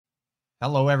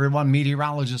Hello, everyone.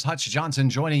 Meteorologist Hutch Johnson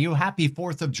joining you. Happy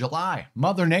 4th of July.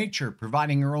 Mother Nature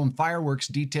providing her own fireworks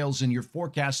details in your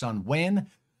forecast on when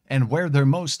and where they're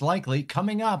most likely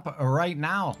coming up right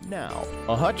now. Now,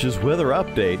 a Hutch's weather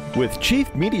update with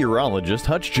Chief Meteorologist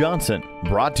Hutch Johnson,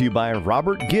 brought to you by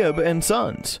Robert Gibb and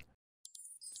Sons.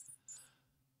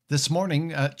 This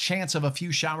morning, a chance of a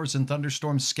few showers and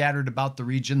thunderstorms scattered about the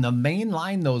region. The main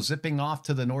line, though, zipping off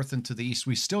to the north and to the east.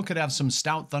 We still could have some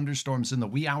stout thunderstorms in the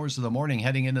wee hours of the morning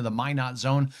heading into the Minot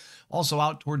zone. Also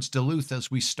out towards Duluth as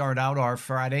we start out our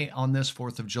Friday on this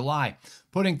 4th of July.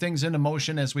 Putting things into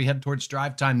motion as we head towards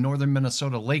drive time, northern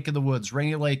Minnesota, Lake of the Woods,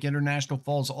 Rainy Lake, International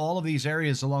Falls, all of these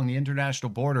areas along the international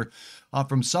border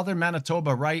from southern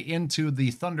Manitoba right into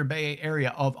the Thunder Bay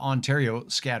area of Ontario,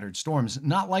 scattered storms.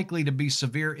 Not likely to be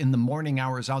severe in the morning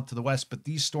hours out to the west, but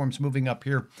these storms moving up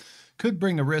here could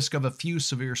bring a risk of a few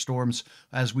severe storms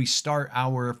as we start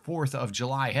our 4th of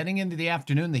July. Heading into the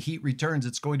afternoon, the heat returns.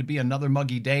 It's going to be another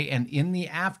muggy day, and in the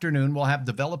afternoon, we'll have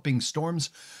developing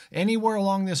storms anywhere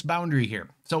along this boundary here.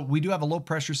 So we do have a low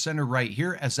pressure center right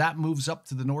here. As that moves up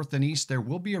to the north and east, there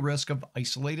will be a risk of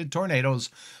isolated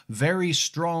tornadoes, very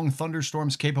strong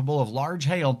thunderstorms capable of large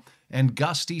hail, and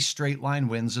gusty straight line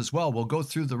winds as well. We'll go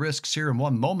through the risks here in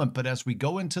one moment, but as we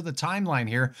go into the timeline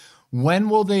here, when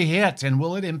will they hit and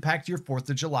will it impact your 4th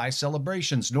of July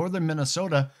celebrations? Northern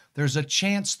Minnesota, there's a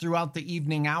chance throughout the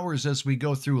evening hours as we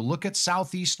go through. Look at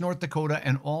southeast North Dakota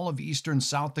and all of eastern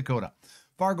South Dakota.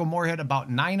 Fargo-Moorhead, about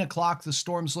 9 o'clock, the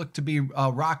storms look to be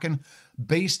rocking.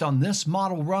 Based on this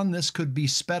model run, this could be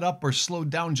sped up or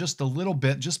slowed down just a little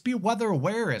bit. Just be weather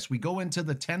aware as we go into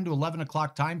the 10 to 11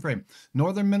 o'clock time frame.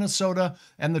 Northern Minnesota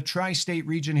and the tri-state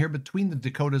region here between the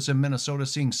Dakotas and Minnesota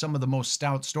seeing some of the most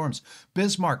stout storms.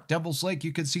 Bismarck, Devil's Lake,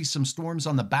 you could see some storms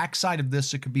on the backside of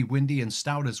this. It could be windy and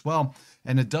stout as well.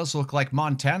 And it does look like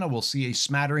Montana will see a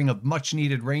smattering of much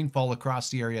needed rainfall across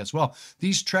the area as well.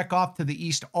 These trek off to the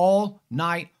east all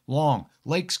night long.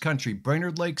 Lakes country,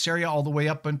 Brainerd Lakes area, all the way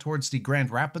up and towards the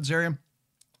Grand Rapids area.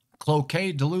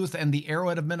 Cloquet, Duluth, and the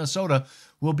Arrowhead of Minnesota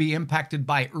will be impacted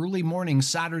by early morning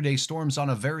Saturday storms on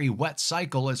a very wet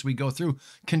cycle as we go through.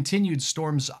 Continued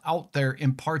storms out there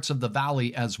in parts of the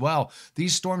valley as well.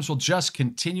 These storms will just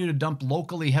continue to dump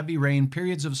locally heavy rain,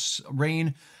 periods of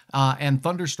rain and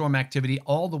thunderstorm activity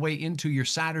all the way into your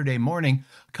Saturday morning.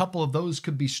 A couple of those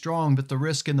could be strong, but the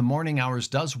risk in the morning hours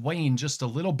does wane just a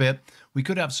little bit. We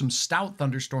could have some stout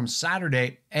thunderstorms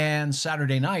Saturday and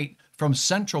Saturday night from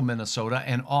central Minnesota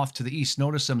and off to the east.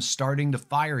 Notice them starting to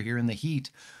fire here in the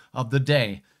heat of the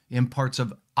day in parts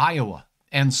of Iowa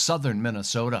and southern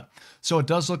Minnesota. So it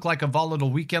does look like a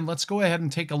volatile weekend. Let's go ahead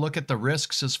and take a look at the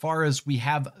risks as far as we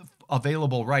have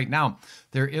available right now.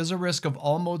 There is a risk of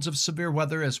all modes of severe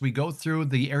weather as we go through.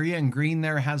 The area in green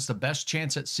there has the best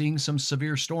chance at seeing some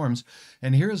severe storms.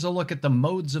 And here's a look at the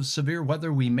modes of severe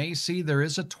weather we may see. There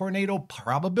is a tornado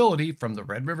probability from the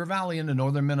Red River Valley into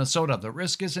northern Minnesota. The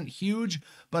risk isn't huge,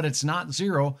 but it's not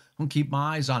zero. I'll keep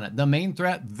my eyes on it. The main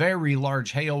threat, very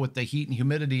large hail with the heat and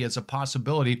humidity as a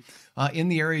possibility. In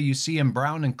the area you see in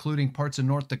brown, including parts of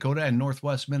North Dakota and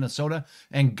northwest Minnesota,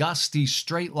 and gusty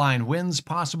straight line winds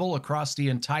possible across the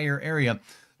entire area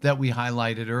that we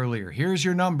highlighted earlier. Here's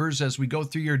your numbers as we go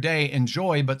through your day.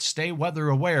 Enjoy, but stay weather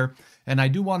aware. And I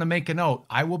do want to make a note.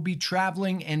 I will be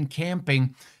traveling and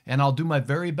camping, and I'll do my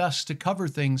very best to cover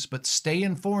things, but stay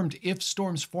informed if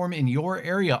storms form in your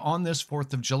area on this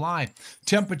 4th of July.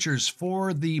 Temperatures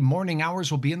for the morning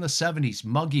hours will be in the 70s,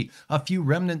 muggy. A few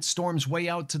remnant storms way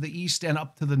out to the east and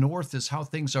up to the north is how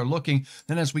things are looking.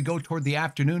 Then as we go toward the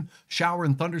afternoon, shower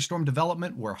and thunderstorm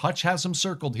development where Hutch has them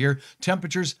circled here.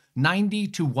 Temperatures 90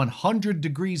 to 100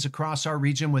 degrees across our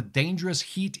region with dangerous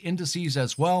heat indices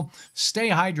as well. Stay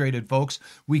hydrated, folks.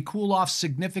 We cool off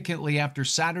significantly after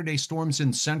Saturday storms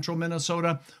in central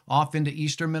Minnesota. Off into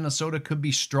eastern Minnesota could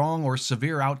be strong or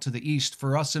severe out to the east.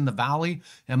 For us in the valley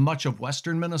and much of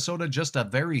western Minnesota, just a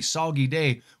very soggy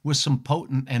day with some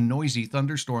potent and noisy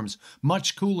thunderstorms.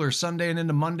 Much cooler Sunday and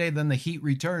into Monday, then the heat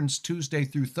returns Tuesday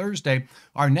through Thursday.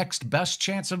 Our next best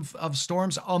chance of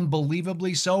storms,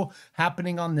 unbelievably so,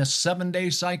 happening on this 7-day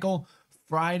cycle.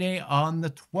 Friday on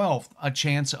the 12th, a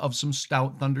chance of some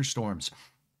stout thunderstorms.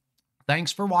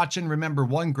 Thanks for watching. Remember,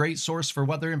 one great source for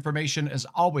weather information is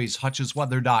always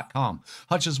hutchesweather.com.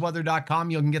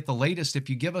 Hutchesweather.com, you can get the latest if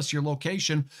you give us your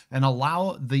location and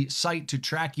allow the site to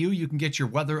track you. You can get your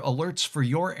weather alerts for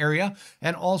your area.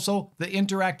 And also, the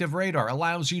interactive radar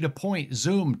allows you to point,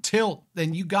 zoom, tilt,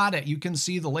 then you got it. You can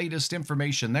see the latest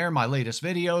information there, my latest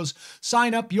videos.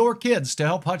 Sign up your kids to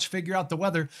help Hutch figure out the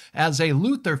weather as a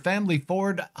Luther Family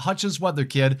Ford Hutch's Weather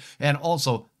Kid. And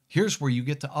also, here's where you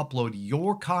get to upload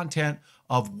your content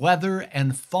of weather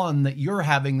and fun that you're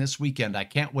having this weekend. I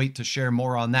can't wait to share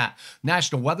more on that.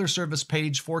 National Weather Service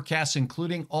page forecasts,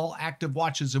 including all active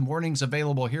watches and warnings,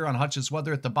 available here on Hutch's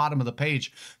Weather at the bottom of the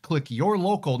page. Click your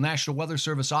local National Weather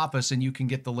Service office and you can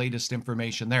get the latest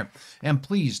information there. And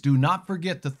please do not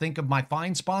forget to think of my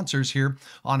fine sponsors here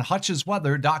on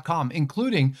hutchesweather.com,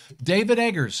 including David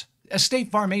Eggers, a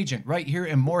State Farm agent right here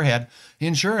in Moorhead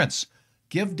Insurance.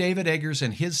 Give David Eggers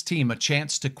and his team a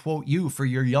chance to quote you for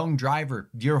your young driver,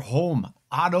 your home,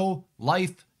 auto,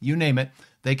 life, you name it.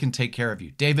 They can take care of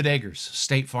you. David Eggers,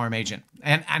 State Farm agent.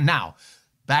 And now,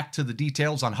 back to the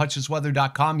details on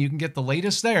hutchesweather.com. You can get the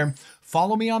latest there.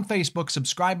 Follow me on Facebook,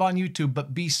 subscribe on YouTube,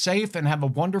 but be safe and have a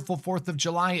wonderful 4th of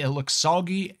July. It looks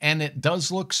soggy and it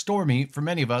does look stormy for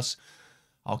many of us.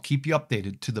 I'll keep you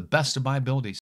updated to the best of my abilities.